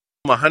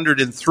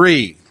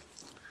103.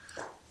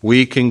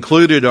 We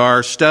concluded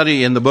our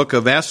study in the book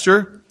of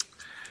Esther,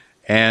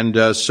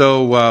 and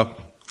so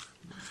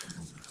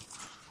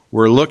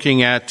we're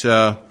looking at,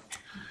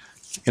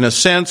 in a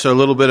sense, a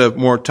little bit of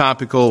more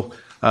topical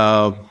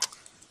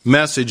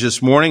message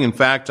this morning. In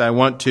fact, I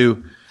want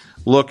to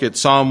look at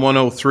Psalm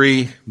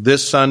 103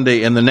 this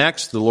Sunday and the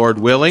next, the Lord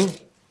willing.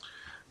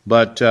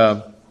 But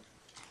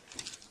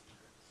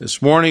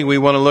this morning we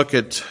want to look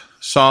at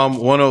Psalm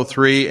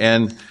 103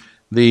 and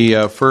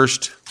the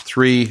first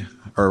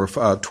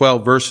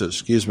 12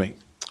 verses,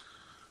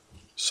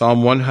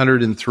 Psalm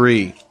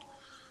 103.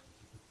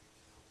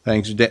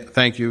 Thank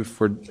you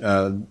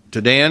to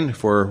Dan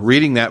for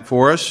reading that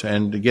for us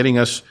and getting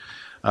us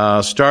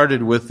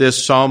started with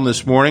this psalm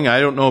this morning.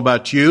 I don't know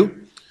about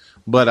you,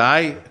 but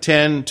I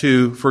tend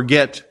to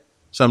forget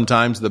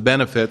sometimes the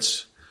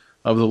benefits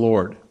of the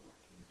Lord.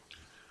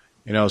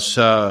 You know,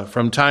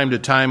 from time to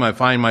time I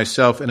find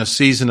myself in a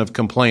season of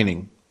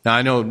complaining. Now,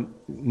 I know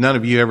none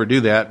of you ever do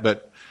that,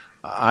 but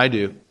I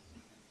do.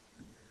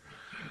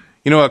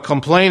 You know, a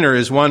complainer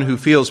is one who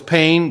feels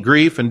pain,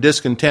 grief, and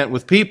discontent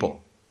with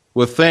people,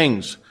 with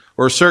things,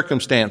 or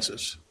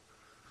circumstances.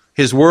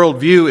 His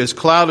worldview is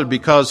clouded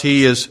because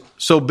he is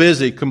so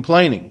busy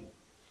complaining.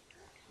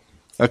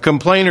 A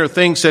complainer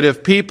thinks that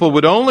if people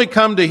would only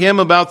come to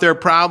him about their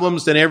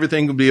problems, then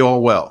everything would be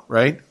all well,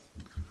 right?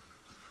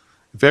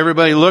 If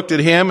everybody looked at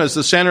him as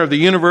the center of the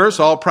universe,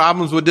 all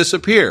problems would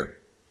disappear.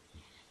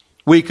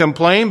 We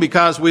complain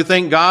because we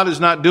think God is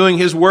not doing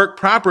His work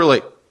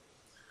properly.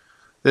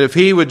 That if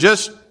He would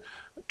just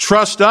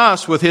trust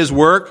us with His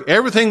work,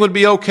 everything would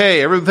be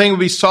okay. Everything would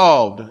be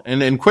solved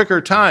and in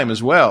quicker time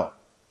as well.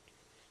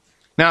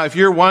 Now, if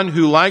you're one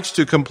who likes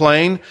to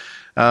complain,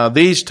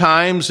 these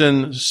times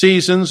and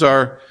seasons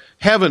are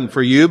heaven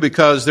for you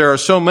because there are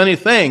so many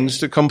things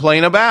to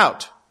complain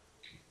about.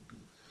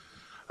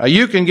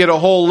 You can get a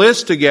whole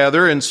list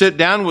together and sit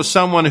down with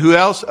someone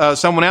else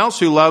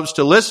who loves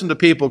to listen to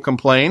people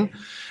complain,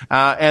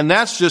 and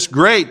that's just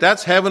great.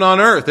 That's heaven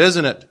on earth,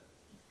 isn't it?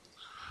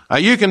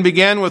 You can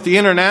begin with the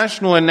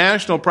international and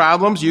national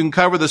problems. You can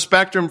cover the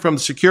spectrum from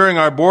securing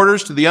our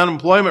borders to the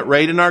unemployment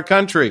rate in our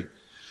country.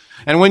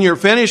 And when you're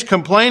finished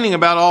complaining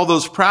about all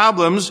those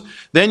problems,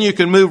 then you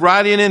can move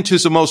right into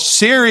some most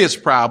serious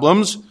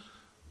problems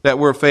that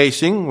we're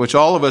facing, which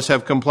all of us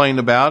have complained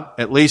about,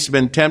 at least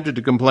been tempted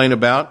to complain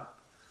about.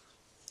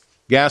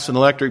 Gas and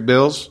electric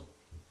bills,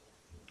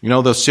 you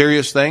know, those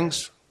serious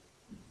things.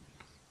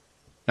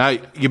 Now,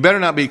 you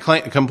better not be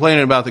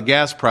complaining about the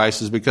gas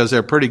prices because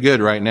they're pretty good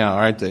right now,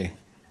 aren't they?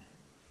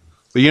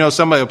 But you know,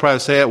 somebody will probably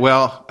say it,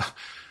 well,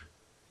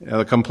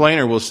 the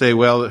complainer will say,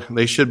 well,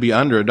 they should be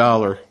under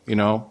 $1, you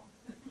know.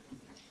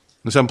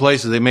 In some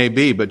places they may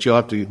be, but you'll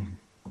have to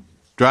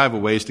drive a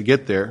ways to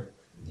get there.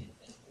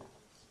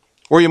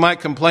 Or you might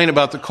complain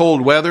about the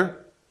cold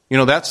weather. You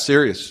know, that's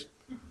serious.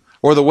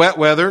 Or the wet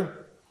weather.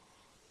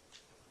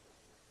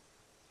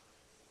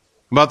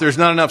 About there's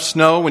not enough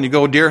snow when you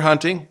go deer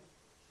hunting.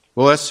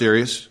 Well, that's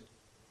serious.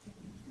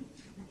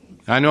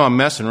 I know I'm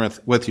messing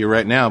with you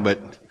right now,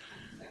 but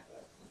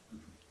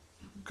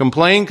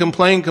complain,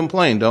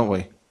 don't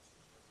we?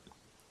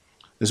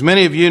 As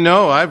many of you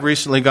know, I've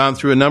recently gone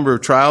through a number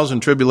of trials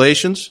and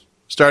tribulations,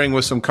 starting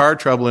with some car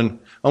trouble, and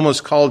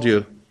almost called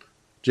you,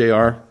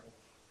 JR.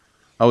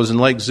 I was in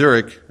Lake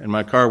Zurich, and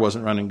my car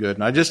wasn't running good,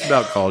 and I just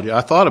about called you. I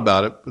thought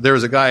about it, but there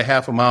was a guy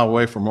half a mile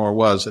away from where I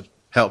was that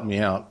helped me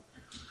out.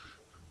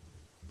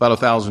 About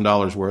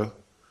 $1,000 worth.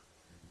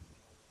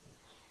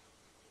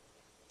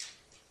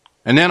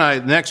 And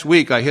then next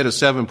week I hit a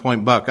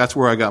 7-point buck. That's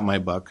where I got my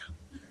buck.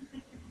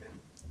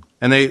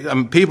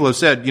 And people have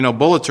said, you know,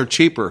 bullets are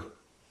cheaper.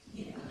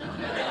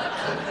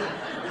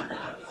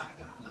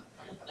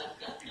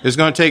 It's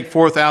going to take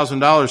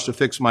 $4,000 to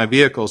fix my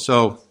vehicle,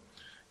 so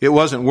it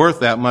wasn't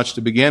worth that much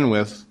to begin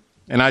with.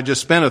 And I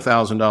just spent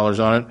 $1,000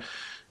 on it.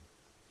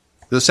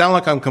 Does it sound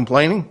like I'm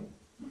complaining?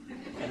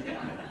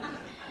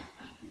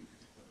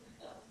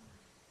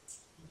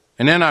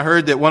 And then I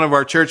heard that one of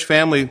our church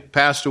family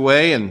passed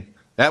away, and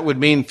that would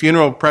mean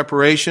funeral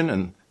preparation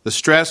and the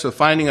stress of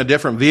finding a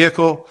different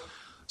vehicle,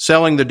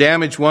 selling the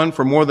damaged one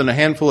for more than a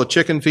handful of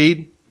chicken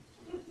feed.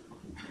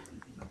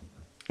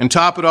 And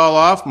top it all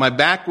off, my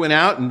back went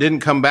out and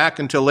didn't come back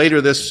until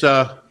later this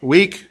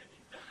week.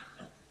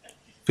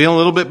 Feeling a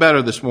little bit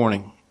better this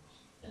morning.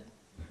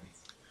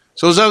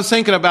 So as I was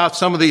thinking about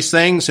some of these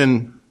things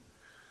and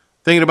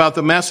thinking about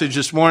the message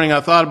this morning, I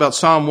thought about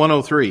Psalm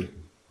 103.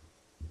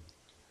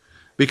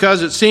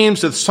 Because it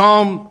seems that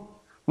Psalm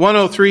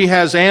 103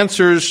 has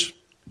answers,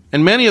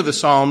 and many of the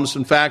Psalms,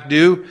 in fact,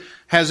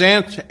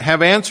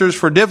 have answers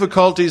for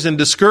difficulties and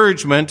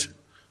discouragement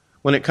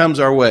when it comes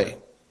our way.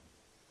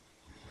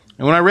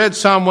 And when I read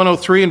Psalm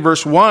 103 in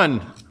verse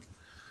 1,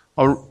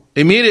 I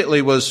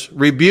immediately was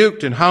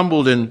rebuked and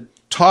humbled and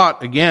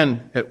taught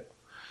again.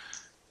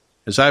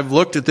 As I've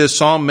looked at this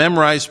psalm,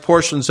 memorized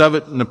portions of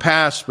it in the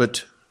past,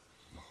 but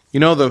you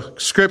know, the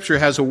Scripture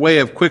has a way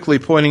of quickly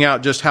pointing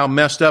out just how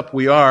messed up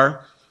we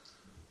are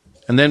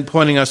and then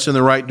pointing us in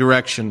the right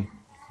direction.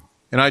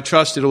 And I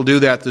trust it'll do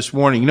that this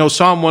morning. You know,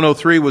 Psalm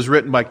 103 was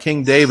written by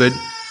King David.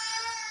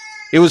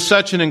 It was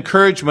such an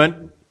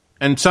encouragement.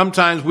 And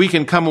sometimes we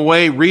can come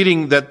away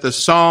reading that the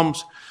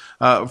Psalms,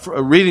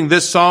 reading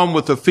this Psalm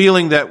with the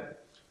feeling that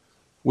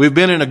we've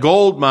been in a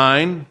gold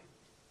mine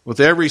with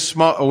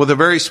a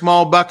very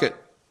small bucket.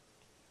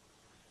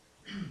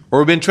 Or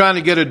we've been trying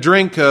to get a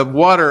drink of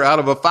water out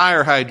of a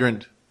fire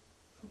hydrant.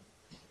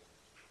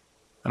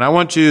 And I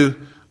want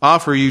to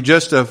offer you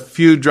just a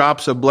few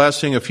drops of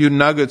blessing, a few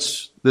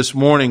nuggets this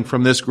morning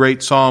from this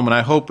great psalm. And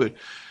I hope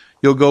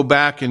you'll go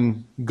back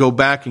and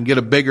get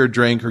a bigger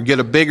drink or get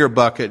a bigger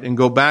bucket and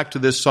go back to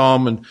this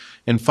psalm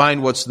and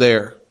find what's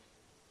there.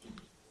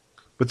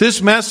 But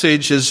this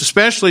message is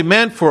especially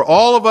meant for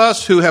all of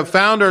us who have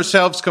found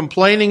ourselves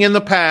complaining in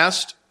the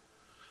past,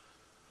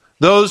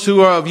 those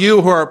of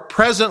you who are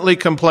presently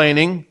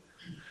complaining,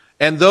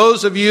 and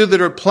those of you that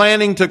are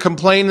planning to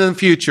complain in the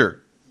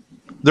future.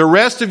 The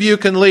rest of you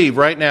can leave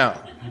right now.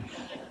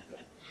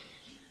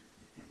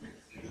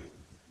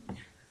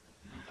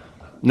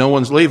 No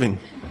one's leaving.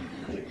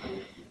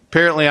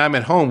 Apparently I'm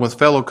at home with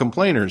fellow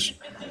complainers.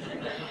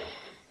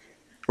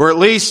 Or at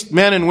least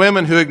men and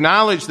women who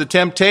acknowledge the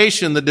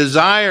temptation, the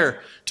desire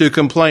to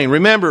complain.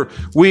 Remember,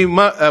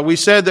 we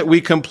said that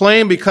we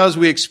complain because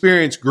we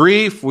experience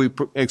grief, we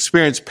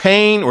experience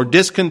pain or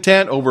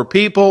discontent over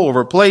people,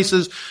 over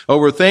places,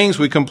 over things.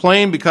 We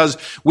complain because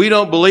we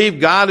don't believe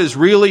God is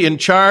really in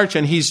charge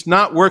and He's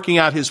not working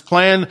out His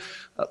plan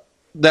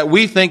that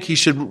we think He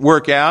should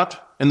work out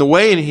and the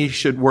way He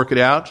should work it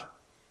out.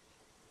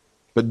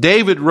 But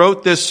David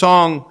wrote this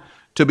song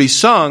to be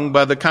sung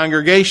by the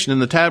congregation in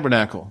the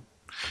tabernacle.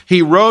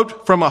 He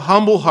wrote from a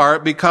humble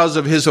heart because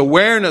of his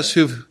awareness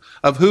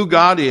of who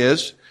God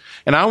is.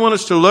 And I want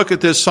us to look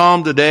at this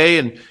psalm today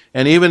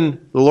and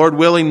even, the Lord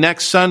willing,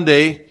 next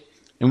Sunday.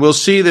 And we'll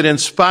see that in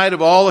spite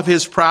of all of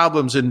his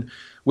problems and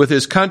with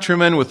his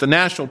countrymen, with the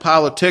national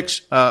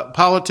politics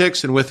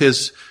and with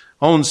his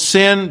own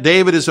sin,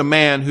 David is a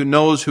man who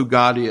knows who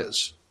God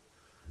is.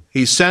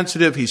 He's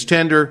sensitive, he's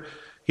tender,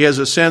 he has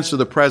a sense of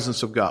the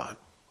presence of God.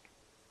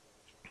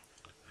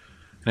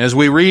 And as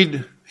we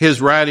read his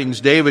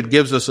writings, David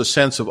gives us a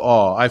sense of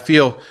awe. I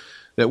feel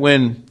that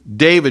when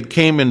David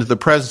came into the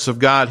presence of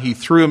God, he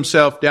threw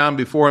himself down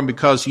before him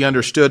because he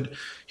understood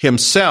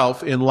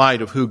himself in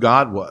light of who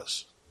God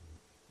was.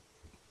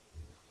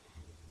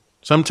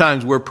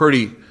 Sometimes we're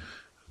pretty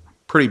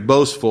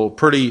boastful,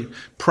 pretty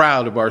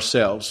proud of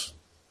ourselves.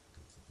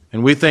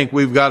 And we think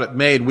we've got it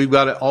made, we've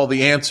got all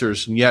the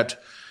answers. And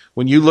yet,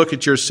 when you look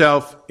at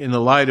yourself in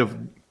the light of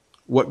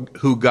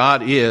who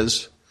God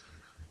is,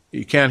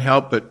 you can't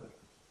help but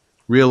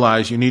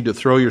realize you need to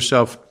throw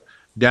yourself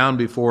down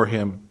before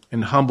Him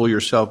and humble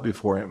yourself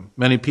before Him.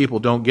 Many people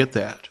don't get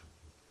that.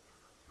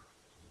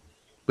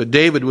 But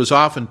David was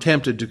often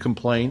tempted to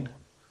complain,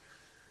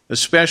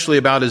 especially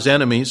about his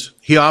enemies.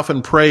 He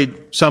often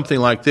prayed something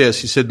like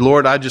this. He said,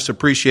 Lord, I just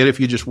appreciate it if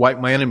you just wipe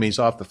my enemies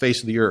off the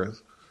face of the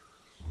earth.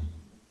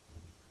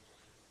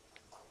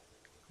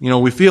 You know,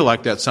 we feel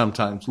like that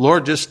sometimes.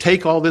 Lord, just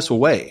take all this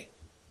away.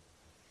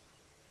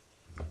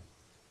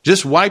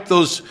 Just wipe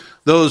those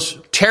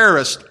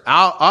terrorists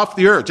off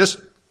the earth. Just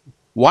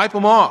wipe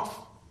them off.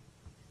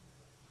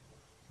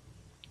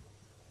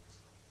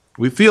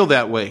 We feel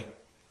that way.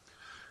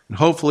 And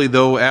hopefully,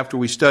 though, after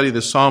we study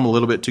the psalm a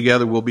little bit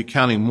together, we'll be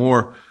counting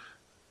more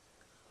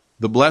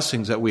the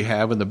blessings that we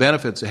have and the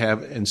benefits they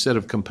have instead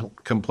of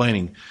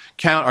complaining.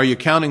 Are you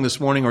counting this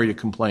morning or are you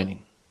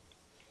complaining?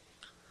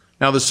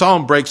 Now, the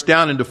psalm breaks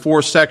down into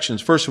 4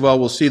 sections. First of all,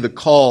 we'll see the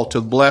call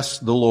to bless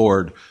the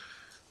Lord.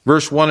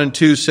 Verse 1 and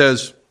 2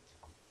 says,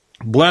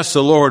 Bless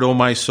the Lord, O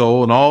my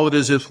soul, and all that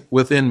is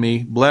within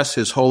me. Bless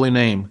His holy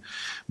name.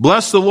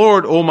 Bless the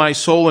Lord, O my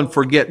soul, and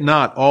forget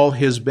not all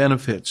His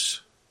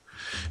benefits.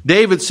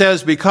 David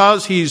says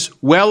because he's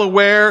well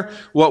aware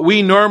what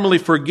we normally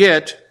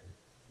forget,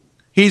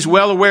 he's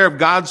well aware of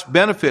God's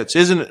benefits.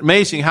 Isn't it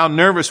amazing how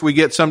nervous we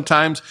get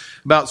sometimes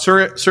about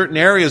certain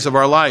areas of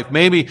our life?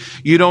 Maybe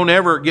you don't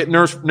ever get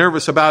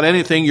nervous about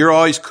anything. You're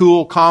always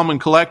cool, calm, and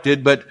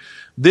collected, but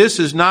this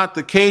is not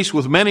the case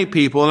with many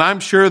people, and I'm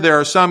sure there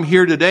are some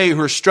here today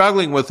who are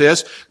struggling with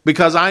this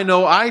because I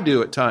know I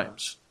do at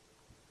times.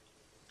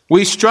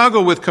 We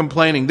struggle with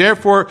complaining,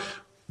 therefore,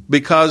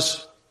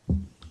 because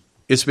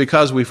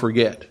we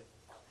forget.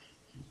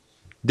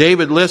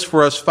 David lists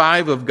for us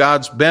 5 of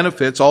God's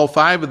benefits. All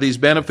 5 of these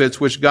benefits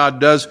which God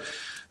does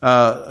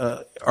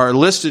are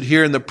listed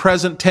here in the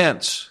present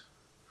tense.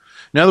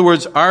 In other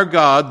words, our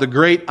God, the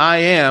great I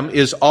Am,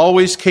 is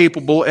always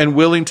capable and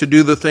willing to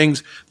do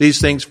these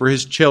things for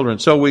His children.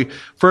 So we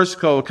first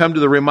come to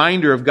the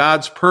reminder of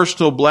God's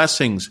personal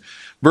blessings.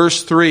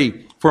 Verse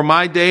 3, For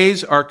my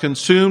days are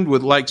consumed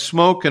with like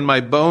smoke, and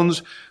my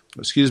bones,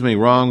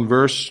 wrong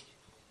verse,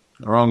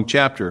 wrong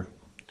chapter.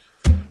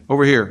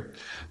 Over here.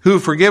 Who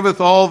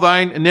forgiveth all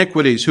thine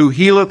iniquities, who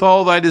healeth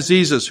all thy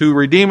diseases, who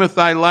redeemeth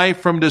thy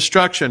life from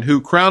destruction, who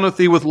crowneth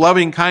thee with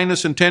loving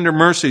kindness and tender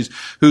mercies,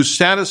 who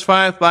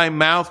satisfieth thy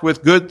mouth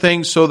with good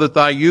things, so that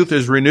thy youth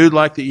is renewed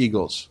like the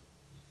eagles.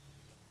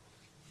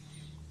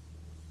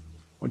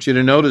 want you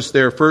to notice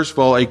there, first of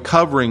all, a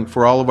covering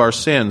for all of our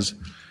sins.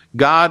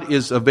 God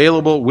is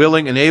available,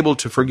 willing, and able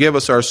to forgive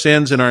us our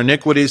sins and our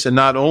iniquities, and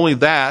not only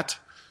that,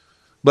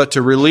 but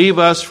to relieve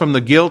us from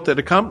the guilt that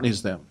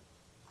accompanies them.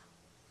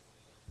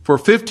 For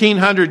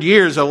 1,500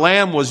 years, a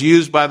lamb was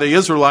used by the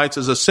Israelites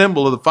as a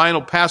symbol of the final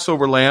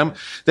Passover lamb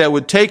that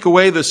would take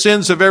away the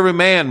sins of every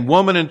man,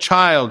 woman, and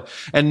child,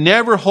 and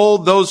never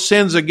hold those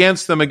sins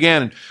against them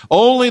again.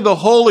 Only the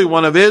Holy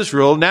One of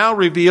Israel, now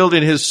revealed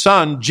in His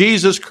Son,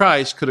 Jesus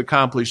Christ, could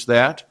accomplish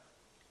that.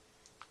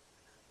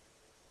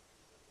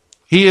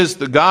 He is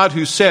the God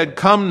who said,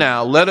 "Come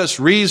now, let us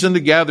reason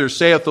together,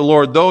 saith the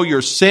Lord. Though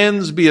your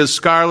sins be as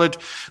scarlet,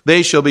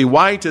 they shall be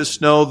white as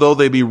snow. Though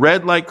they be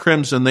red like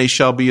crimson, they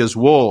shall be as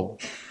wool."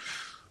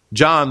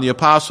 John, the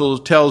apostle,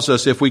 tells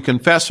us if we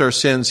confess our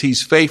sins,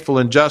 He's faithful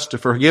and just to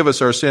forgive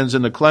us our sins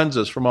and to cleanse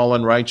us from all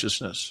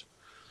unrighteousness.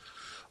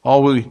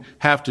 All we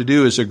have to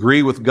do is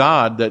agree with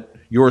God that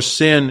your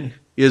sin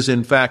is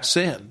in fact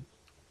sin.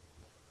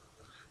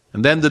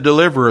 And then the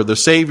deliverer, the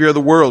Savior of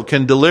the world,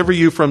 can deliver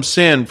you from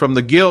sin, from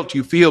the guilt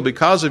you feel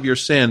because of your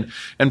sin,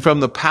 and from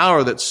the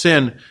power that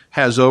sin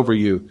has over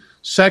you.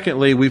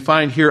 Secondly, we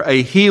find here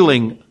a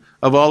healing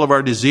of all of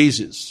our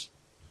diseases.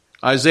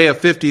 Isaiah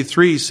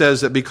 53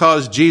 says that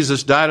because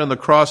Jesus died on the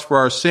cross for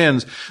our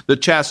sins, the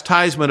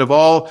chastisement of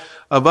all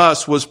of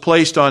us was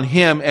placed on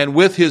Him, and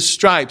with His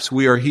stripes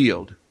we are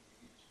healed.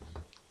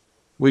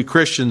 We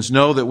Christians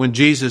know that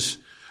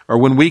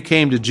when we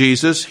came to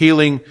Jesus,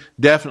 healing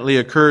definitely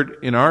occurred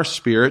in our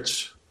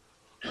spirits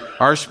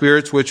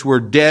which were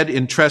dead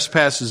in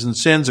trespasses and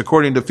sins,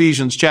 according to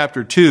Ephesians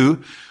chapter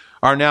 2,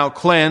 are now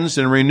cleansed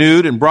and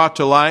renewed and brought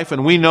to life.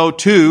 And we know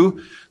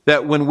too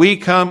that when we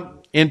come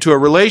into a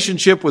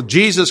relationship with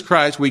Jesus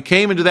Christ, we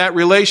came into that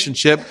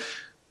relationship,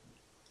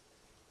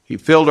 He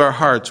filled our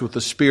hearts with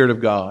the Spirit of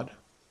God.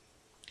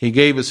 He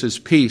gave us His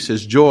peace,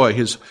 His joy,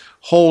 His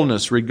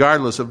wholeness,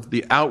 regardless of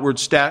the outward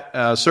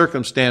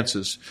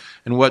circumstances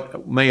and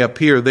what may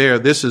appear there.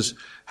 This is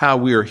how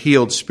we are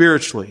healed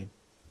spiritually.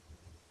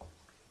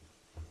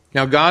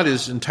 Now, God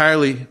is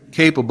entirely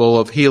capable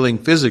of healing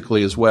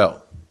physically as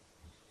well.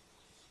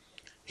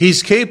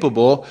 He's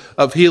capable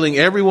of healing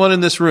everyone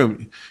in this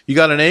room. You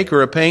got an ache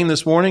or a pain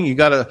this morning? You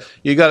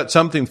got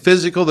something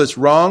physical that's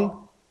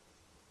wrong?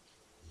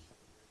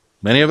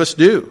 Many of us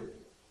do.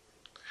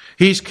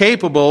 He's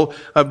capable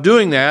of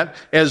doing that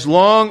as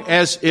long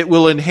as it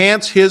will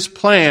enhance His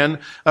plan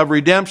of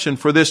redemption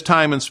for this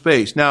time and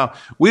space. Now,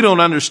 we don't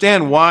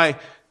understand why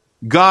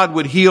God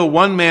would heal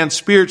one man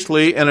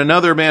spiritually and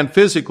another man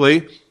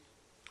physically,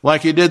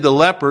 like He did the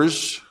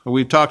lepers,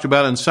 we talked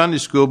about in Sunday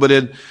school, but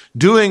in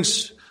doing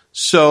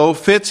so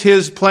fits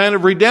His plan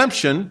of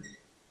redemption.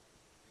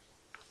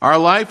 Our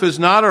life is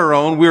not our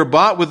own. We're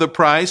bought with a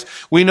price.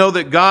 We know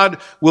that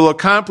God will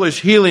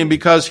accomplish healing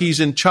because He's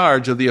in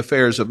charge of the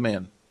affairs of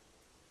men.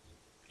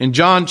 In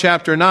John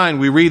chapter 9,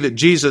 we read that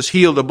Jesus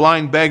healed a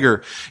blind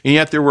beggar, and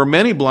yet there were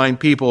many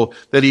blind people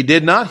that He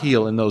did not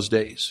heal in those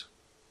days.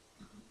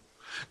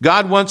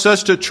 God wants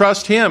us to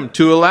trust Him,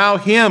 to allow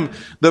Him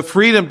the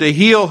freedom to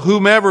heal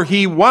whomever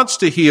He wants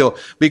to heal,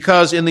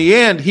 because in the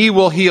end, He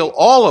will heal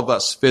all of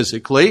us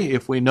physically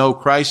if we know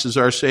Christ is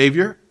our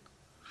Savior.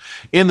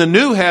 In the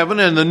new heaven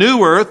and the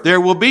new earth, there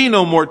will be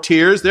no more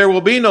tears, there will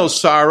be no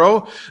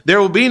sorrow,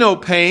 there will be no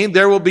pain,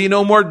 there will be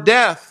no more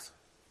death.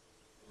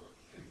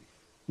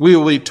 We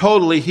will be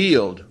totally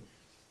healed.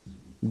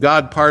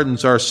 God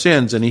pardons our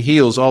sins and He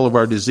heals all of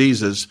our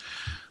diseases.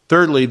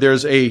 Thirdly,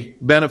 there's a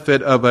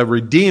benefit of a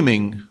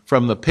redeeming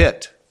from the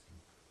pit.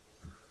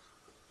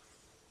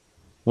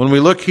 When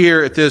we look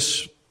here at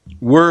this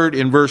word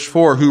in verse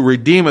 4, who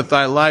redeemeth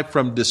thy life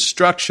from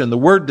destruction, the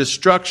word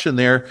destruction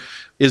there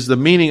is the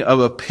meaning of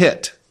a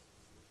pit.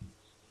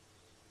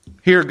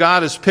 Here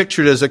God is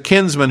pictured as a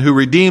kinsman who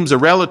redeems a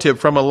relative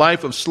from a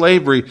life of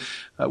slavery,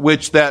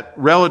 which that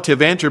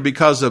relative entered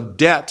because of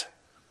debt.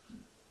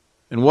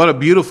 And what a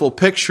beautiful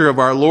picture of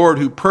our Lord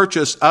who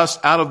purchased us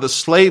out of the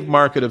slave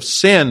market of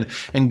sin.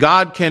 And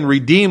God can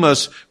redeem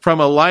us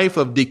from a life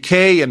of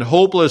decay and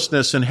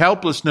hopelessness and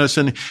helplessness.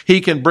 And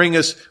He can bring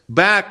us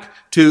back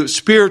to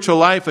spiritual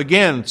life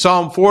again.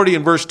 Psalm 40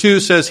 and verse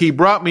 2 says, He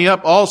brought me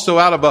up also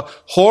out of a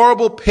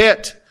horrible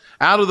pit,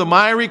 out of the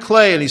miry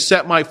clay, and He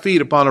set my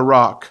feet upon a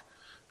rock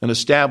and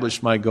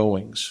established my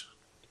goings.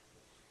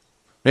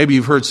 Maybe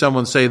you've heard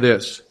someone say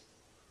this.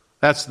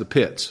 That's the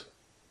pits.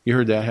 You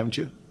heard that, haven't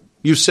you?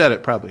 You said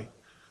it probably.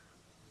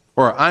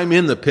 Or, I'm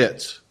in the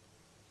pits.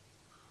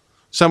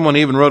 Someone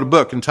even wrote a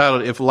book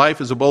entitled, If Life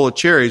is a Bowl of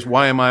Cherries,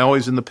 Why Am I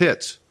Always in the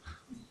Pits?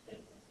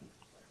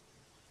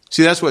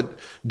 See, that's what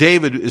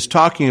David is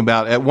talking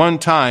about. At one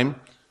time,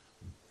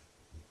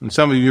 and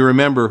some of you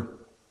remember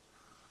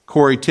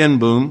Corrie ten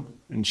Boom,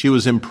 and she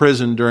was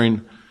imprisoned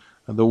during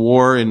the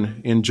war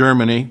in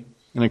Germany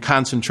in a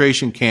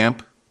concentration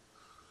camp.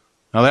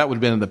 Now that would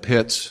have been in the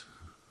pits.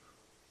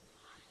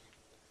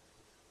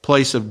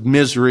 Place of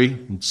misery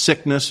and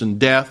sickness and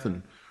death.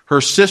 And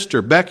her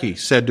sister, Becky,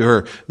 said to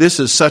her, This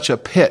is such a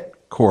pit,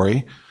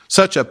 Corrie,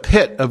 such a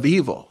pit of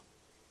evil.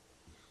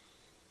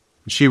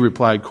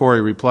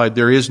 Corey replied,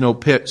 there is no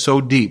pit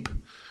so deep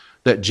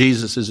that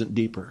Jesus isn't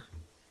deeper.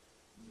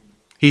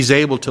 He's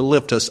able to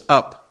lift us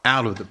up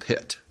out of the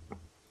pit.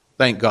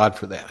 Thank God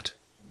for that.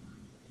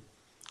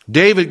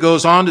 David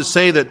goes on to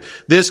say that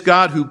this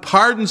God who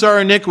pardons our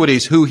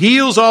iniquities, who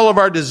heals all of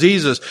our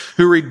diseases,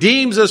 who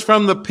redeems us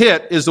from the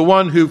pit, is the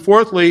one who,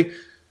 fourthly,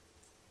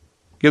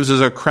 gives us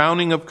a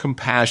crowning of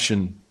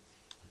compassion.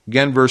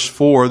 Again, verse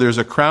 4, there's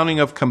a crowning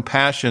of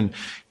compassion.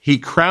 He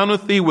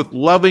crowneth thee with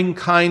loving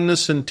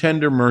kindness and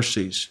tender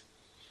mercies.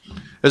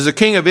 As the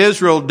king of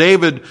Israel,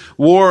 David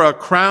wore a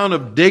crown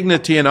of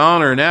dignity and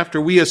honor. And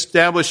after we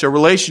establish a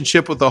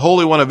relationship with the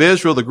Holy One of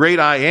Israel, the great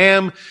I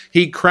Am,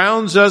 he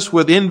crowns us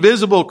with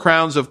invisible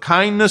crowns of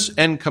kindness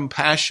and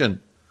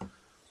compassion.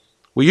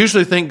 We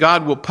usually think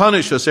God will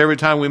punish us every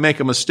time we make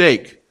a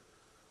mistake.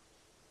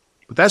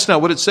 But that's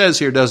not what it says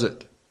here, does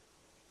it?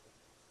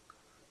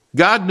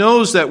 God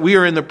knows that we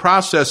are in the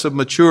process of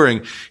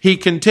maturing. He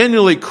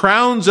continually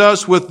crowns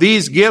us with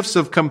these gifts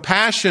of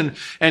compassion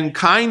and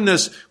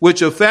kindness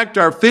which affect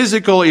our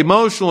physical,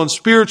 emotional, and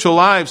spiritual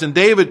lives. And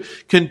David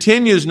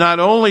continues, not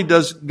only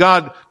does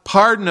God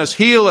pardon us,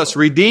 heal us,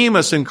 redeem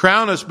us, and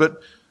crown us,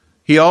 but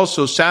he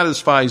also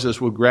satisfies us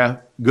with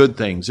good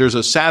things. There's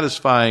a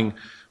satisfying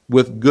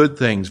with good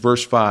things.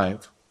 Verse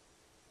 5.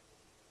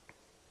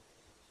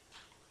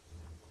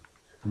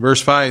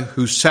 Verse 5,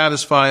 who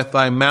satisfieth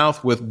thy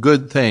mouth with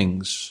good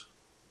things.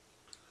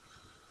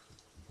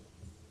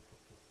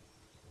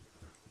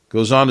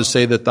 Goes on to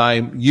say that thy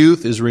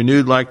youth is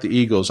renewed like the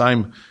eagles.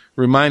 I'm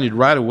reminded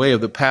right away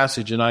of the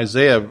passage in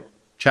Isaiah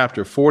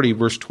chapter 40,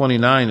 verse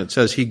 29. It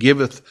says, he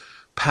giveth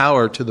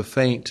power to the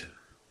faint,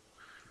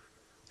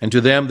 and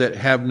to them that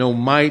have no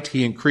might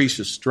he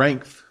increases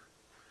strength.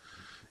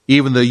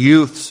 Even the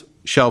youths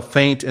shall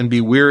faint and be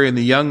weary, and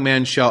the young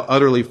men shall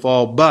utterly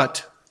fall.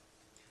 But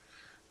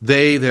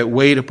they that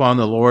wait upon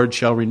the Lord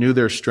shall renew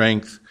their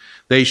strength.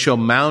 They shall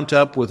mount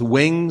up with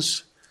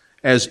wings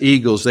as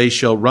eagles. They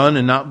shall run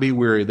and not be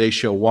weary. They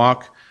shall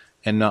walk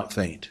and not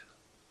faint.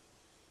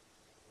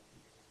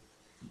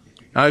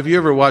 Now, have you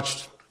ever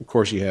watched, of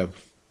course you have,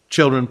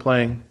 children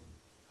playing?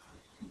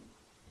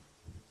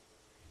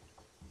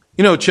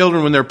 You know,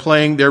 children, when they're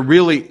playing, they're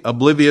really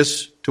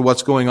oblivious to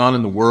what's going on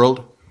in the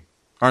world,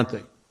 aren't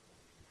they?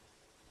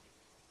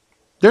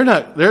 They're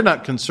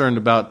not concerned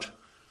about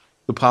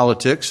the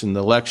politics and the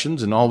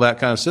elections and all that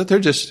kind of stuff. They're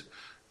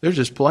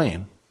just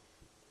playing.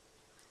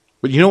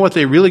 But you know what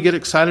they really get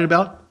excited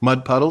about?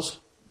 Mud puddles,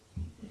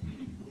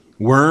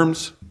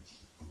 worms,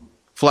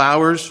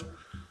 flowers,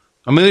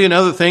 a million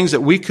other things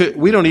that we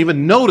don't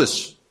even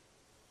notice.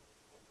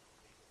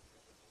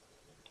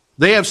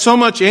 They have so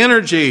much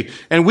energy,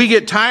 and we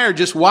get tired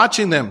just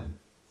watching them.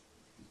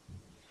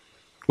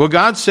 Well,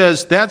 God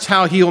says that's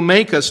how he'll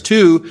make us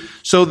too,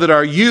 so that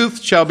our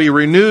youth shall be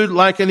renewed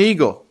like an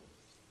eagle.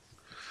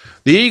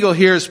 The eagle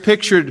here is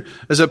pictured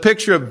as a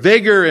picture of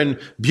vigor and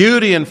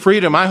beauty and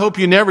freedom. I hope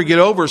you never get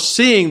over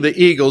seeing the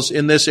eagles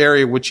in this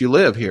area which you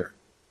live here.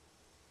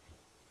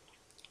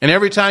 And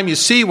every time you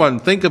see one,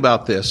 think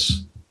about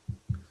this.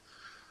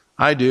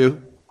 I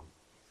do.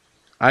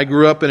 I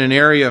grew up in an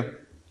area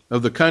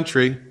of the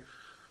country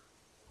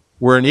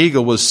where an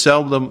eagle was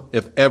seldom,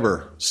 if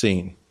ever,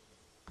 seen.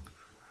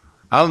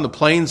 Out in the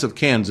plains of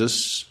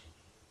Kansas,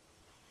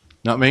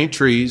 not many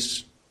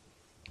trees,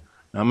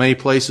 not many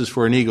places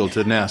for an eagle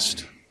to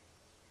nest.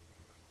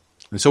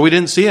 And so we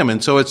didn't see him.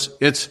 And so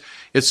it's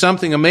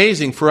something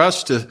amazing for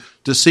us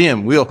to see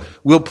him.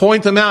 We'll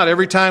point them out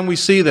every time we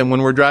see them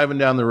when we're driving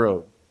down the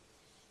road.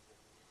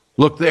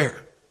 Look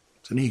there.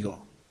 It's an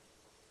eagle.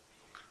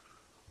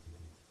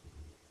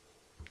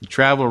 You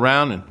travel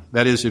around, and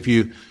that is if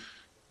you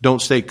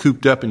don't stay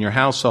cooped up in your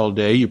house all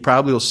day, you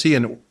probably will see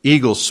an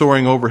eagle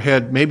soaring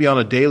overhead, maybe on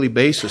a daily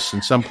basis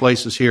in some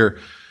places here.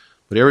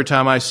 But every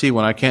time I see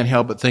one, I can't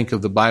help but think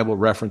of the Bible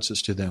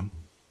references to them.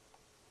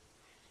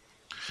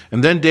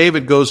 And then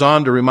David goes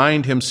on to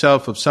remind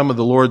himself of some of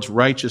the Lord's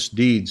righteous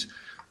deeds.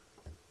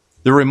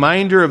 The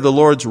reminder of the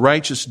Lord's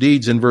righteous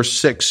deeds in verse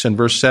 6 and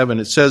verse 7.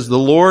 It says, the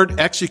Lord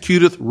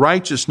executeth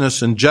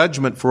righteousness and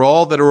judgment for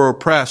all that are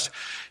oppressed.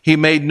 He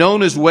made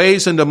known his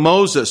ways unto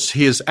Moses,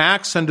 his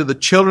acts unto the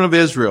children of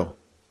Israel.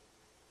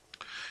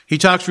 He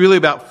talks really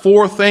about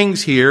four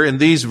things here in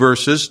these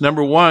verses.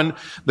 Number one,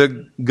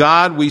 the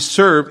God we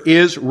serve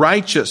is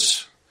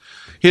righteous.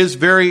 His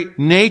very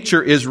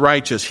nature is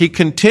righteous. He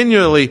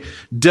continually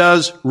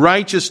does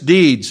righteous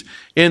deeds.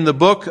 In the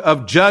book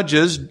of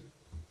Judges,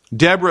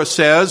 Deborah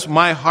says,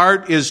 my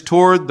heart is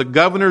toward the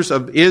governors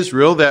of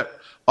Israel that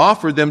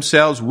offered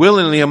themselves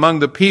willingly among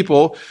the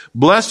people.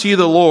 Bless ye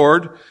the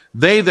Lord.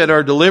 They that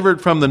are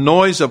delivered from the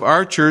noise of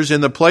archers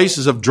in the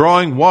places of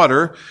drawing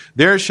water,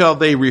 there shall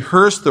they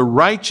rehearse the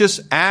righteous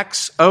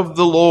acts of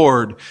the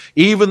Lord,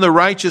 even the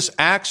righteous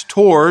acts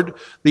toward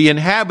the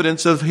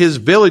inhabitants of his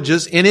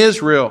villages in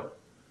Israel.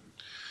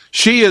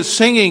 She is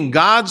singing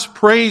God's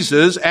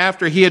praises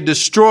after he had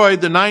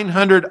destroyed the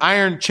 900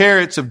 iron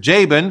chariots of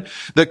Jabin,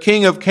 the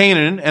king of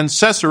Canaan, and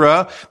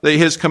Sisera,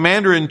 his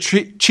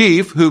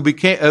commander-in-chief,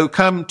 who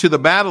come to the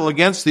battle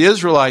against the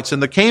Israelites.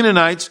 And the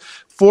Canaanites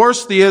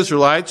forced the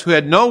Israelites, who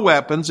had no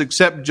weapons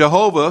except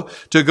Jehovah,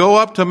 to go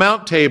up to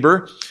Mount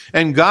Tabor.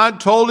 And God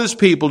told his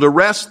people to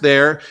rest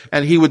there,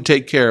 and he would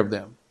take care of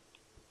them.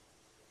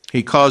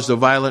 He caused a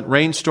violent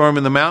rainstorm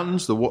in the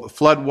mountains. The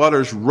flood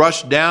waters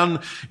rushed down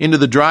into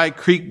the dry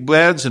creek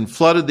beds and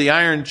flooded the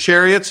iron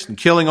chariots, and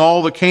killing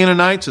all the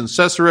Canaanites. And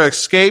Sisera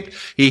escaped.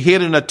 He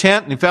hid in a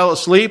tent and he fell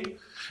asleep.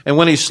 And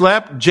when he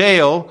slept,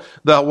 Jael,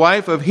 the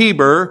wife of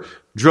Heber,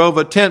 drove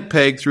a tent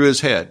peg through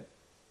his head.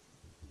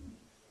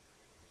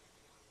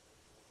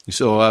 You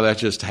say, well, that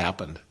just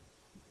happened.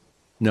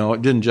 No,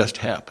 it didn't just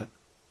happen.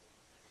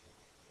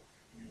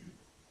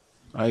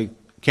 I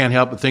can't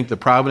help but think the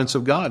providence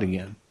of God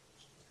again.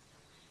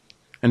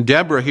 And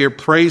Deborah here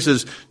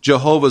praises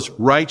Jehovah's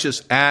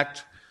righteous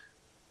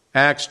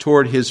acts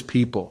toward his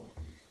people.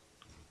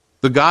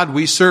 The God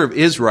we serve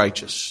is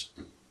righteous.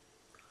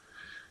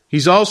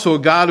 He's also a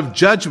God of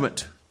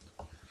judgment.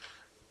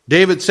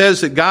 David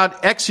says that God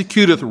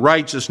executeth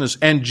righteousness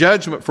and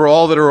judgment for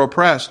all that are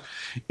oppressed.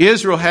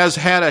 Israel has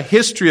had a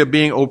history of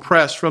being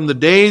oppressed from the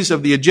days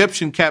of the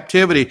Egyptian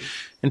captivity.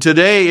 And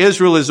today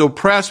Israel is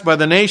oppressed by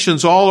the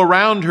nations all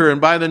around her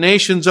and by the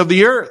nations of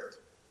the earth.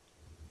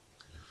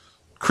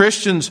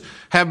 Christians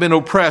have been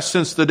oppressed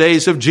since the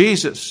days of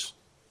Jesus.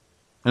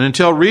 And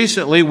until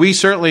recently, we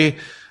certainly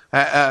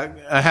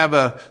have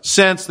a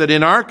sense that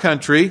in our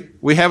country,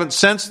 we haven't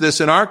sensed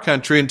this in our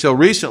country until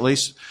recently,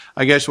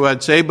 I guess what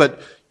I'd say.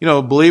 But,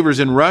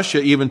 believers in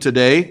Russia, even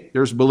today,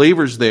 there's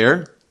believers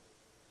there,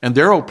 and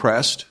they're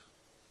oppressed.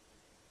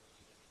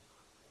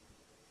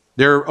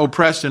 They're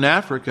oppressed in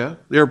Africa.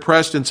 They're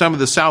oppressed in some of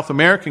the South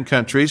American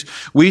countries.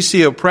 We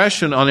see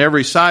oppression on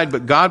every side,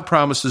 but God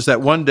promises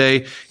that one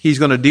day he's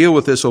going to deal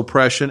with this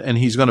oppression and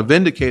he's going to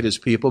vindicate his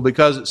people,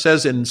 because it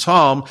says in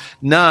Psalm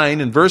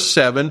 9 and verse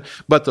 7,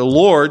 "But the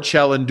Lord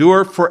shall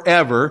endure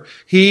forever.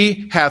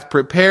 He hath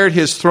prepared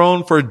his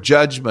throne for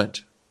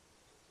judgment.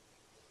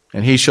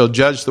 And he shall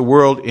judge the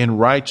world in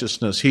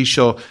righteousness. He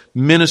shall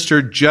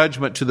minister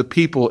judgment to the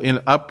people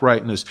in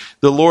uprightness.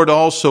 The Lord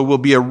also will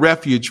be a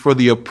refuge for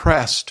the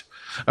oppressed,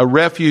 a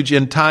refuge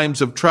in times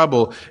of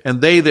trouble.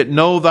 And they that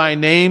know thy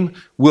name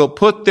will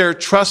put their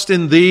trust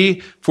in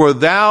thee, for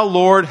thou,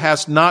 Lord,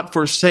 hast not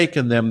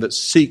forsaken them that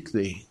seek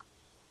thee."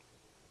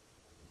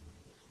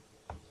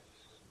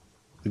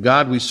 The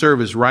God we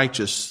serve is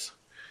righteous.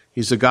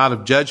 He's a God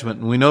of judgment.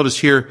 And we notice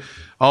here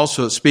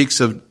also it speaks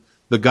of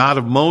the God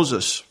of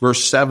Moses,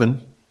 verse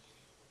 7.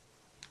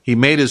 He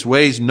made his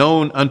ways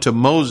known unto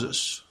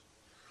Moses.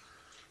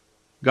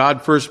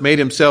 God first made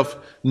himself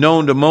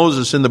known to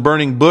Moses in the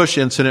burning bush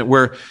incident,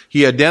 where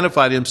he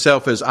identified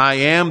himself as I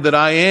am that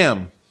I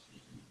am.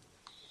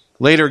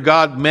 Later,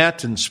 God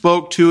met and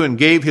spoke to and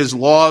gave his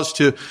laws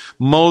to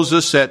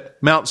Moses at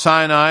Mount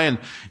Sinai.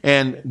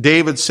 And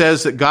David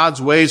says that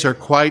God's ways are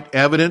quite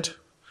evident.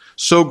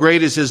 So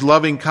great is his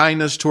loving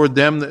kindness toward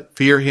them that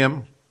fear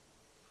him.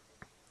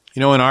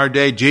 In our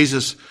day,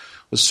 Jesus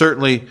has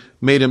certainly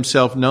made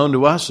himself known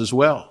to us as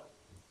well.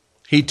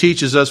 He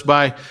teaches us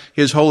by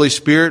his Holy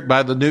Spirit,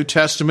 by the New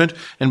Testament,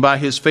 and by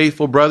his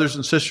faithful brothers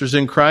and sisters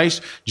in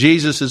Christ.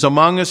 Jesus is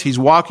among us. He's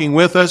walking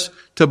with us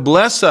to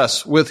bless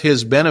us with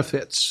his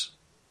benefits.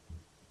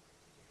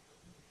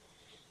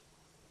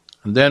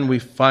 And then we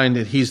find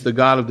that he's the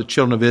God of the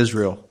children of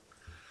Israel.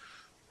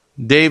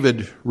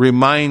 David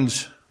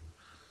reminds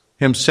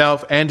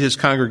himself and his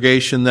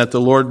congregation that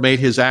the Lord made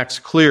his acts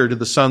clear to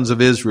the sons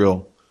of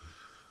Israel,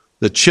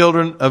 the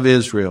children of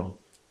Israel.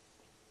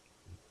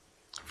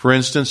 For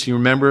instance, you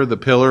remember the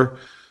pillar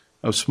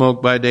of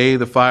smoke by day,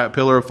 the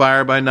pillar of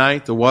fire by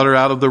night, the water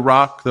out of the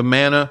rock, the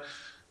manna,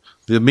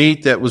 the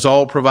meat that was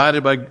all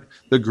provided by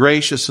the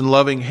gracious and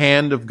loving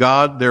hand of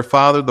God, their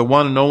Father, the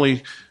one and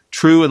only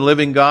true and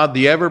living God,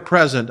 the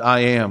ever-present I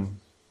am.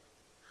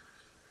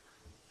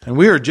 And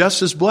we are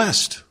just as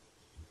blessed.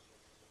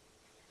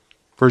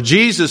 For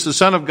Jesus, the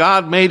Son of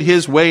God, made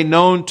his way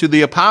known to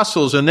the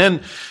apostles, and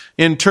then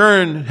in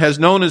turn has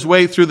known his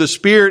way through the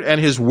Spirit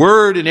and his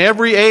word in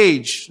every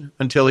age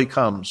until he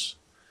comes.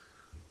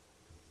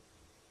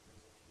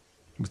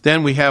 But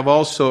then we have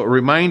also a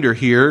reminder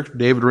here.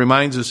 David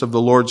reminds us of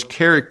the Lord's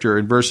character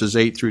in verses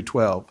 8 through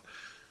 12.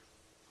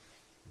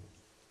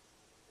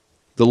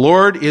 The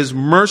Lord is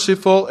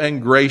merciful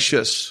and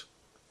gracious,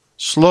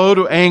 slow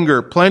to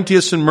anger,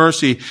 plenteous in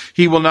mercy.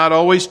 He will not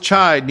always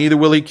chide, neither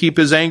will he keep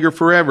his anger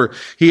forever.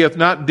 He hath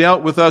not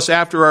dealt with us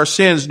after our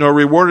sins, nor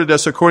rewarded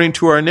us according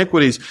to our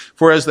iniquities.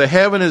 For as the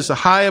heaven is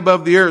high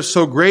above the earth,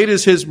 so great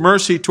is his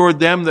mercy toward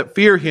them that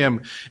fear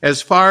him.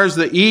 As far as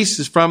the east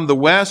is from the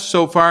west,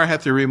 so far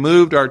hath he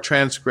removed our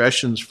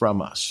transgressions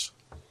from us.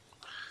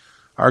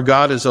 Our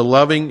God is a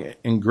loving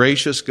and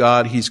gracious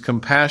God. He's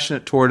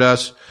compassionate toward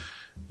us.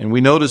 And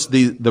we notice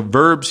the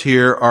verbs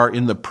here are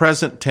in the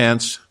present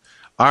tense.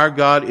 Our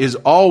God is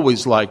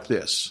always like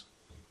this.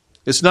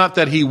 It's not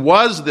that he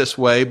was this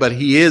way, but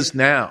he is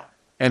now.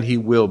 and he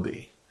will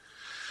be.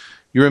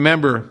 You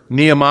remember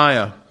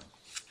Nehemiah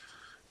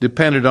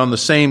depended on the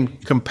same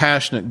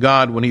compassionate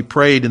God when he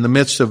prayed in the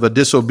midst of a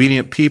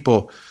disobedient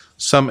people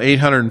some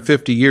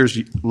 850 years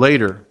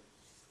later.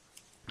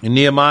 In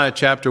Nehemiah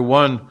chapter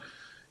 1,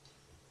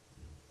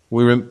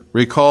 we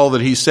recall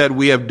that he said,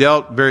 "We have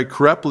dealt very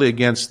corruptly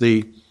against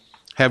thee,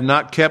 have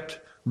not kept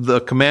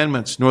the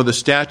commandments, nor the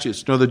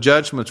statutes, nor the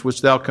judgments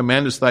which thou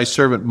commandest thy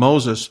servant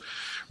Moses.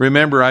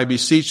 Remember, I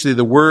beseech thee,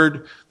 the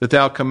word that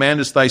thou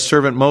commandest thy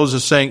servant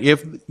Moses, saying,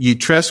 If ye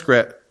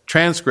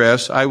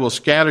transgress, I will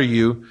scatter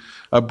you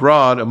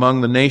abroad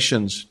among the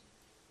nations.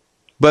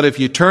 But if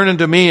ye turn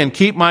unto me and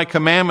keep my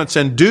commandments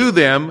and do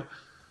them,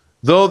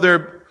 though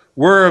there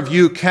were of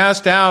you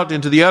cast out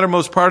into the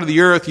uttermost part of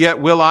the earth,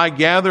 yet will I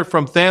gather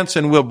from thence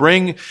and will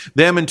bring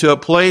them into a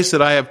place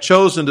that I have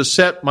chosen to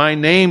set my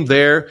name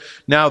there.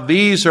 Now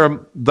these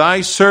are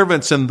thy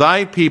servants and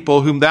thy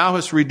people, whom thou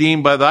hast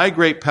redeemed by thy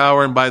great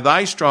power and by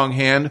thy strong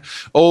hand.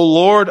 O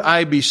Lord,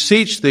 I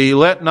beseech thee,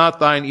 let not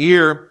thine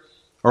ear,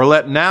 or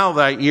let now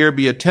thy ear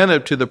be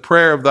attentive to the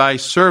prayer of thy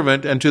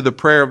servant and to the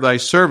prayer of thy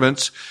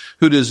servants,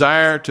 who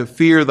desire to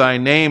fear thy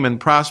name and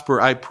prosper.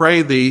 I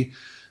pray thee,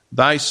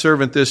 thy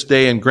servant this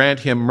day, and grant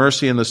him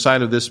mercy in the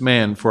sight of this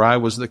man, for I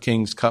was the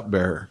king's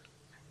cupbearer."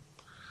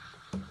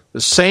 The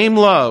same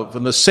love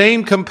and the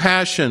same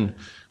compassion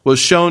was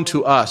shown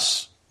to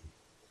us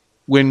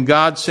when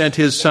God sent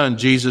his Son,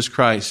 Jesus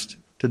Christ,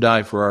 to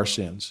die for our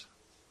sins.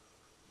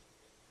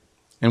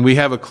 And we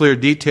have a clear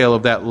detail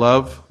of that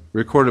love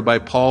recorded by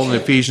Paul in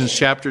Ephesians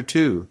chapter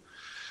 2.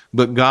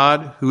 But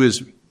God, who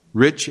is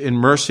rich in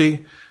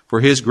mercy, for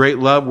his great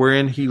love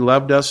wherein he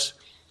loved us,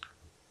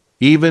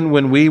 even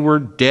when we were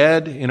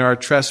dead in our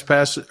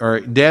trespasses, or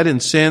dead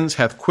in sins,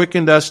 hath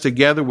quickened us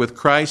together with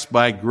Christ.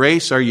 By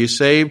grace are ye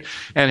saved,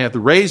 and hath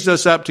raised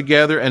us up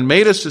together, and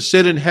made us to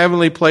sit in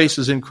heavenly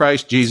places in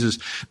Christ Jesus,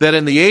 that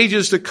in the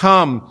ages to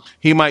come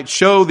he might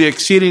show the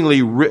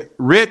exceedingly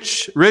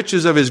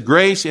riches of his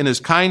grace in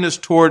his kindness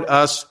toward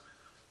us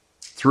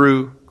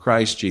through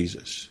Christ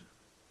Jesus.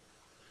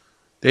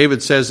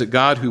 David says that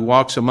God who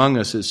walks among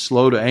us is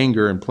slow to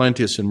anger and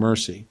plenteous in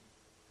mercy.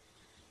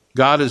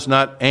 God is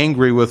not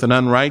angry with an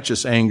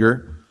unrighteous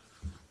anger,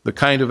 the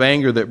kind of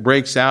anger that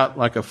breaks out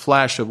like a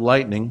flash of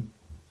lightning.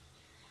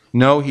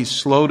 No, he's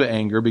slow to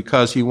anger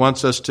because he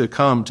wants us to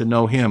come to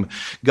know him.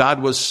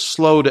 God was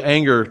slow to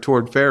anger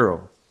toward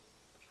Pharaoh.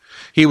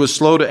 He was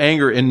slow to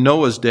anger in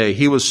Noah's day.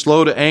 He was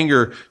slow to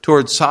anger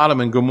toward Sodom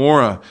and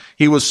Gomorrah.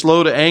 He was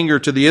slow to anger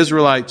to the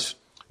Israelites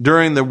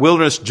during the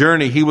wilderness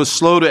journey. He was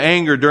slow to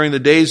anger during the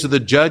days of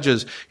the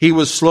judges. He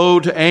was slow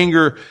to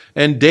anger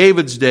in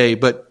David's day,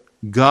 but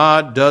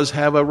God does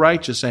have a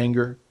righteous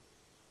anger.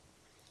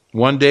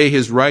 One day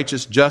his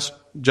righteous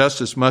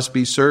justice must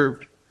be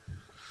served.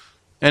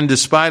 And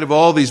despite of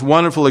all these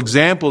wonderful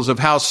examples of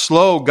how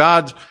slow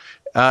God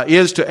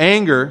is to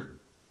anger,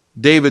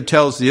 David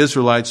tells the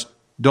Israelites,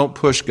 don't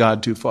push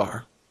God too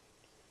far.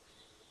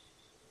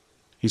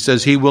 He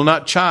says he will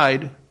not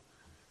chide,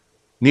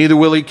 neither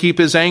will he keep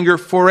his anger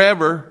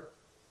forever.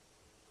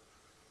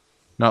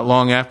 Not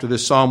long after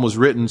this psalm was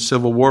written,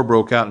 civil war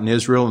broke out in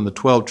Israel and the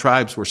 12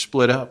 tribes were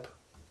split up.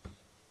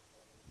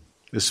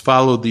 This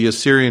followed the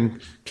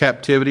Assyrian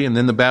captivity and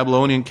then the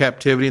Babylonian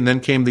captivity, and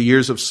then came the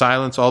years of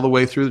silence all the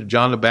way through to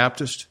John the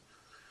Baptist.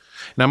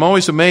 And I'm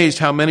always amazed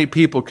how many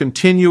people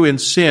continue in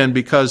sin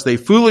because they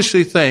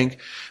foolishly think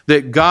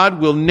that God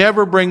will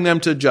never bring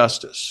them to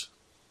justice.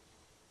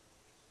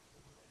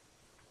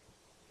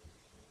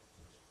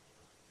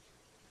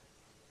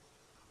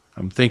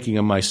 I'm thinking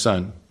of my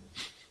son.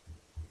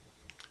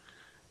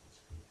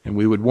 And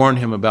we would warn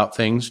him about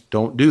things.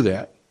 Don't do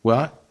that.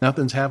 Well,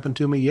 nothing's happened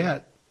to me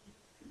yet.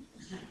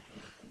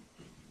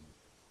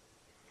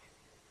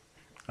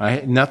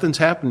 Nothing's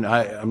happened.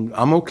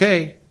 I'm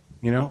okay,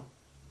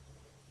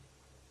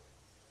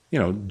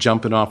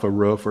 jumping off a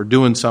roof or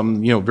doing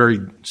something, very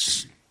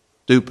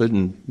stupid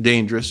and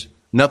dangerous.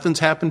 Nothing's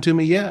happened to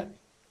me yet.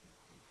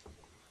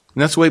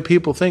 And that's the way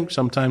people think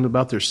sometimes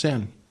about their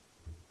sin.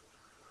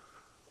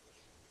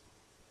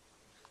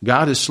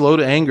 God is slow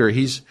to anger.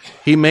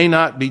 He may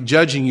not be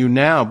judging you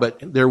now, but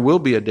there will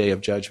be a day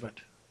of judgment.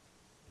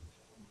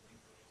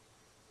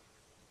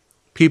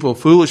 People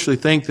foolishly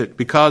think that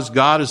because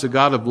God is a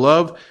God of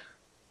love,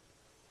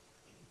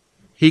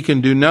 he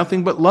can do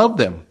nothing but love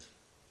them.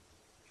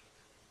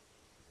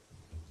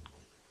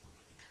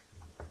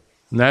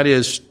 And that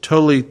is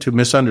totally to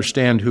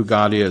misunderstand who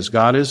God is.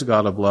 God is a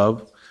God of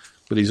love,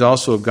 but he's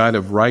also a God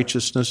of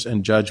righteousness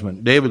and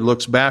judgment. David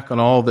looks back on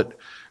all that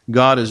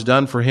God has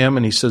done for him,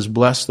 and he says,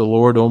 "Bless the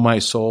Lord, O my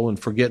soul, and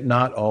forget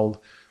not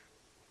all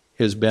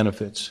his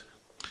benefits."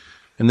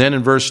 And then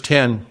in verse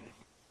 10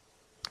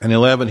 and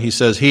 11, he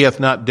says, "He hath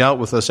not dealt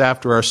with us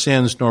after our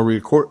sins, nor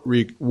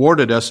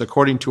rewarded us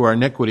according to our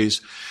iniquities.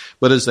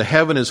 But as the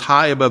heaven is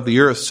high above the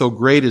earth, so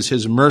great is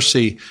his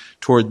mercy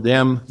toward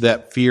them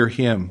that fear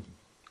him."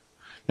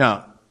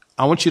 Now,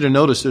 I want you to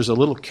notice there's a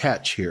little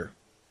catch here.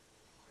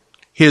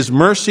 His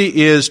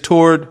mercy is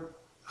toward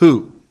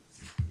who?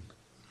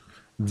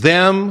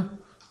 Them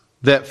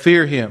that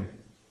fear him.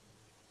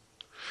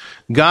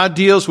 God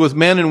deals with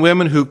men and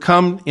women who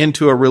come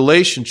into a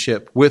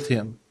relationship with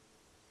Him.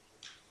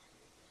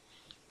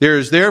 There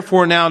is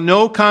therefore now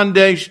no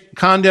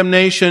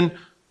condemnation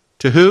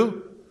to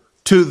who?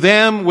 To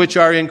them which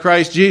are in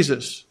Christ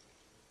Jesus,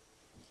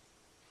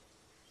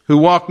 who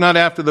walk not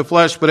after the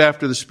flesh, but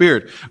after the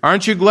Spirit.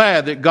 Aren't you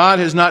glad that God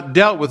has not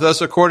dealt with us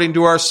according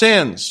to our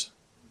sins?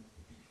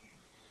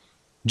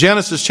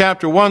 Genesis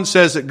chapter 1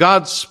 says that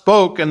God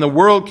spoke and the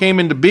world came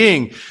into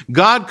being.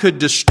 God could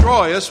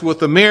destroy us with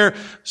the mere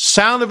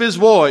sound of His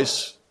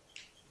voice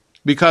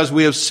because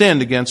we have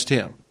sinned against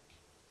Him.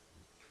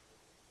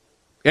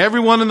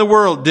 Everyone in the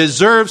world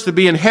deserves to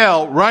be in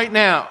hell right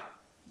now.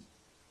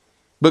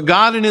 But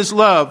God in His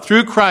love,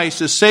 through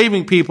Christ, is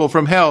saving people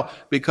from hell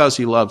because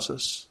He loves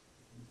us.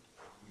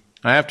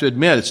 I have to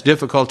admit, it's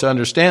difficult to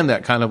understand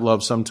that kind of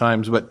love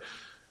sometimes, but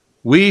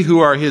we who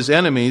are His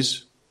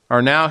enemies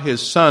are now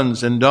His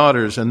sons and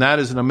daughters, and that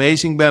is an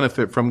amazing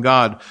benefit from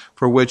God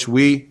for which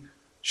we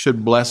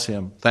should bless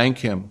Him, thank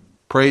Him,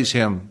 praise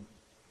Him.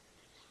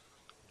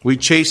 We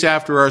chase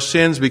after our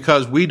sins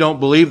because we don't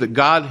believe that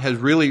God has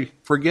really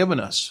forgiven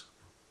us.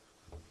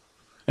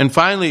 And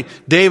finally,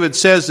 David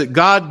says that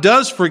God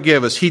does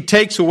forgive us. He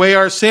takes away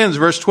our sins.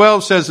 Verse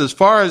 12 says, as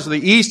far as the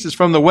east is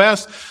from the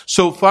west,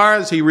 so far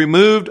as He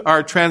removed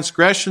our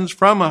transgressions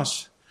from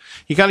us.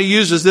 He kind of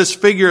uses this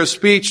figure of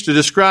speech to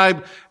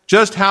describe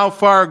just how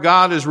far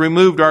God has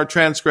removed our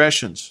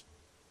transgressions.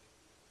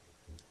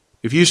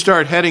 If you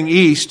start heading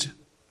east,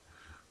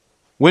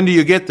 when do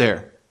you get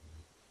there?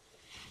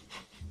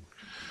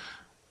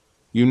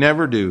 You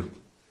never do.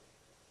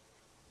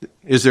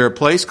 Is there a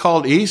place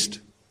called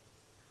east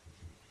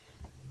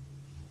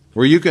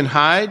where you can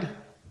hide?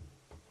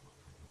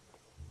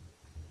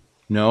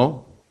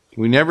 No,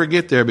 we never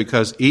get there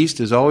because east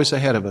is always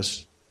ahead of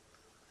us.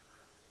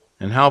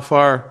 And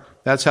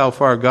that's how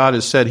far God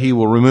has said He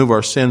will remove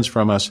our sins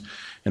from us.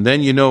 And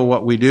then you know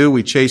what we do.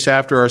 We chase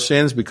after our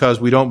sins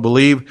because we don't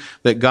believe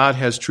that God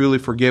has truly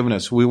forgiven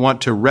us. We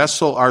want to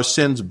wrestle our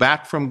sins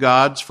back from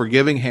God's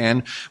forgiving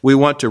hand. We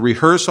want to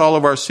rehearse all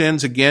of our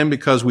sins again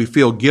because we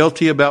feel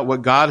guilty about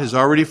what God has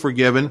already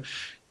forgiven.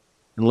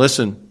 And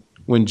listen,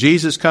 when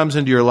Jesus comes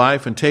into your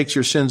life and takes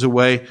your sins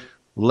away,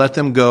 let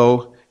them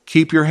go.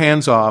 Keep your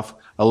hands off.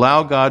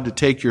 Allow God to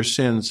take your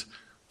sins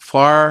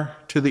far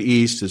to the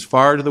east, as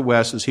far to the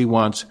west as He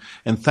wants,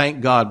 and thank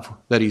God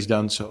that He's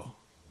done so.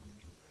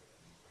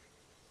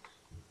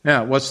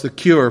 Now, what's the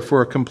cure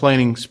for a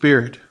complaining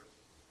spirit?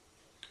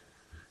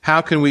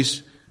 How can we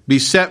be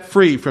set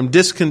free from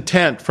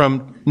discontent,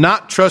 from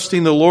not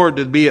trusting the Lord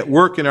to be at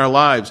work in our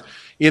lives,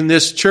 in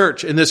this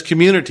church, in this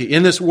community,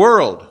 in this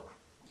world?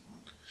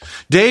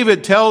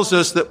 David tells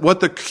us that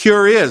what the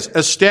cure is.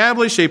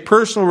 Establish a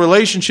personal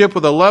relationship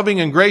with a loving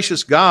and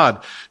gracious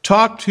God.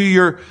 Talk to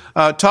your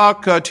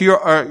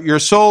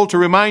soul to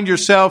remind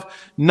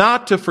yourself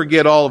not to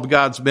forget all of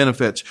God's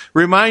benefits.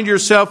 Remind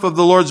yourself of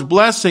the Lord's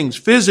blessings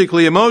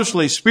physically,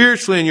 emotionally,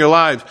 spiritually in your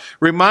lives.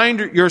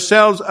 Remind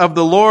yourselves of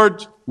the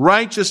Lord's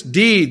righteous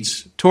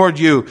deeds toward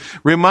you.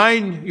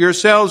 Remind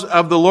yourselves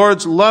of the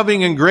Lord's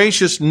loving and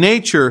gracious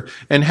nature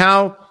and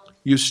how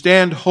you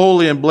stand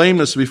holy and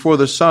blameless before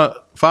the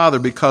Father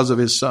because of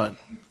His Son.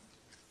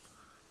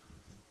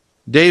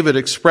 David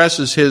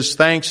expresses his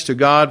thanks to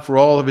God for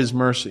all of His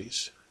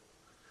mercies.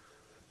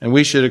 And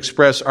we should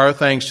express our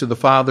thanks to the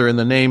Father in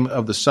the name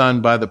of the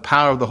Son by the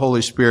power of the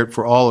Holy Spirit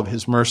for all of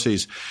His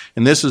mercies.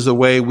 And this is the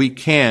way we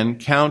can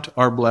count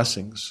our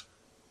blessings.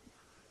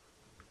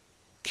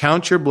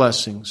 Count your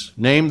blessings.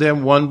 Name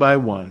them one by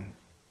one.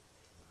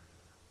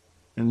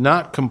 And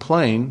not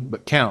complain,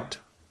 but count.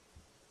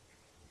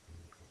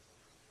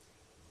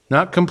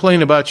 Not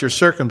complain about your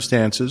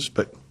circumstances,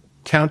 but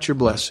count your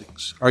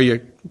blessings. Are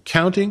you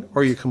counting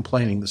or are you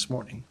complaining this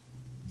morning?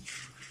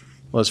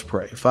 Let's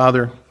pray.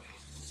 Father,